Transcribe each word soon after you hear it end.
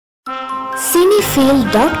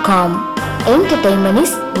cinefield.com. Entertainment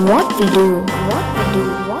is what we do.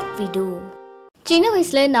 What we do. சின்ன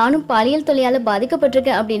வயசுல நானும் பாலியல் தொல்லையால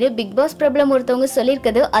பாதிக்கப்பட்டிருக்கேன் அப்படின்னு பிக் பாஸ் பிரபலம் ஒருத்தவங்க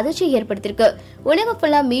சொல்லியிருக்கிறது அதிர்ச்சி ஏற்படுத்திருக்கு. உலகம்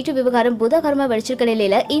ஃபுல்லா மீட்டு விவகாரம் பூதாகரமா வெடிச்சிருக்க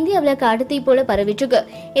நிலையில இந்தியாவில காட்டுத்தீ போல பரவிட்டு இருக்கு.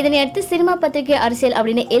 இதனை அடுத்து சினிமா, பத்திரிகை, அரசியல்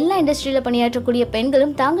அப்படின்னு எல்லா இண்டஸ்ட்ரியில பணியாற்றக்கூடிய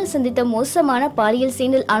பெண்களும் தாங்கள் சந்தித்த மோசமான பாலியல்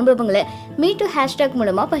சீண்டல் அனுபவங்களை மீட்டு ஹேஷ்டாக்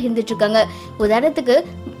மூலமா பகிர்ந்துட்டு இருக்காங்க. உதாரணத்துக்கு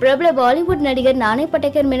பிரபல பாலிவுட் நடிகர் நானே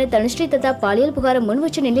பட்டேகர் மேல தனுஸ்ரீ தத்தா பாலியல் புகாரம் முன்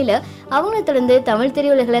வச்ச நிலையில அவங்களை தொடர்ந்து தமிழ்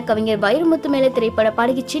திரையுலகில கவிஞர் வைரமுத்து மேல திரைப்பட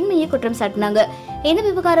பாடகி சின்மையை குற்றம் சாட்டினாங்க. இந்த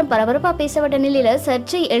விவகாரம் பரபரப்பா பேசப்பட்ட நிலையில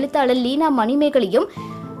சர்ச்சை எழுத்தாளர் லீனா மணிமேகலையும்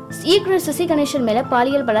ஈக்ரர் சுசி கணேசன் மேல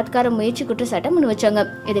பாலியல் பலாத்கார முயற்சி குற்றச்சாட்டை முன் வச்சாங்க.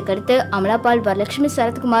 இதுக்கடுத்து அமலாபால், வரலட்சுமி,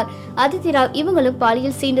 சரத்குமார், அதித்தி ராவ் இவங்களும்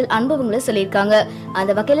பாலியல் சீண்டல் அனுபவங்களை சொல்லியிருக்காங்க.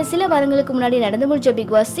 அந்த வகையில சில வாரங்களுக்கு முன்னாடி நடந்து முடிஞ்ச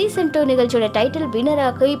பிக் பாஸ் சீசன் 2 நிகழ்ச்சியோட டைட்டில்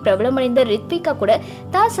வினராக பிரபலமடைந்த ரித்விகா கூட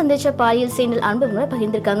தான் சந்திச்ச பாலியல் சீண்டல் அனுபவங்களை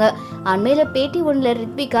பகிர்ந்திருக்காங்க. அண்மையில பேட்டி ஒன்றுல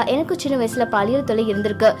ரித்விகா, எனக்கு சின்ன வயசுல பாலியல் தொல்லை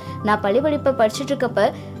இருந்திருக்கு. நான் பள்ளி படிப்பை படிச்சுட்டு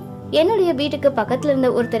இருக்கப்ப என்னுடைய வீட்டுக்கு பக்கத்துல இருந்த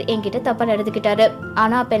ஒருத்தர் என்கிட்ட தப்பா நடந்துக்கிட்டாரு.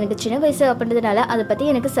 ஆனா அப்ப எனக்கு சின்ன வயசு அப்படின்றதுனால அதை பத்தி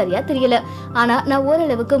எனக்கு சரியா தெரியல. ஆனா நான்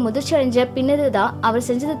ஓரளவுக்கு முதிர்ச்சி அடைஞ்ச பின்னதுதான் அவர்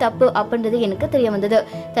செஞ்சது தப்பு அப்படின்றது எனக்கு தெரிய வந்தது.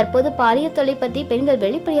 தற்போது பாலியல் தொல்லை பத்தி பெண்கள்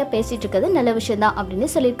வெளிப்படையா பேசிட்டு இருக்கிறது நல்ல விஷயம் தான் அப்படின்னு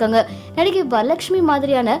சொல்லியிருக்காங்க. நடிகை வரலட்சுமி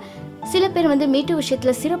மாதிரியான சில பேர் மீட்டு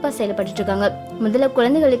விஷயத்துல சிறப்பா செயல்பட்டு இருக்காங்க. முதல்ல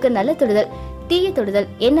குழந்தைகளுக்கு நல்ல தொடுதல், தீய தொடுதல்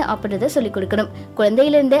என்ன அப்படின்றத சொல்லிக் கொடுக்கணும்.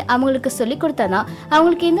 குழந்தையிலிருந்தே அவங்களுக்கு சொல்லிக் கொடுத்தாதான்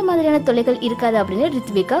அவங்களுக்கு எந்த மாதிரியான தொல்லைகள் இருக்காது அப்படின்னு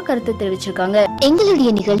ரித்விகா கருத்து தெரிவிச்சிருக்காங்க.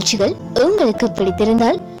 எங்களுடைய நிகழ்ச்சிகள் உங்களுக்கு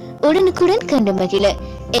பிடித்திருந்தால் உடனுக்குடன் கண்டு மகிழ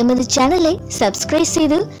எமது சேனலை சப்ஸ்கிரைப்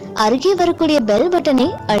செய்து அருகே வரக்கூடிய பெல் பட்டனை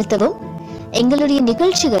அழுத்தவும். எங்களுடைய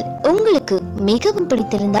நிகழ்ச்சிகள் உங்களுக்கு மிகவும்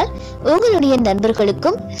பிடித்திருந்தால் உங்களுடைய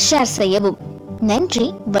நண்பர்களுக்கும் ஷேர் செய்யவும். நன்றி,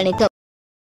 வணக்கம்.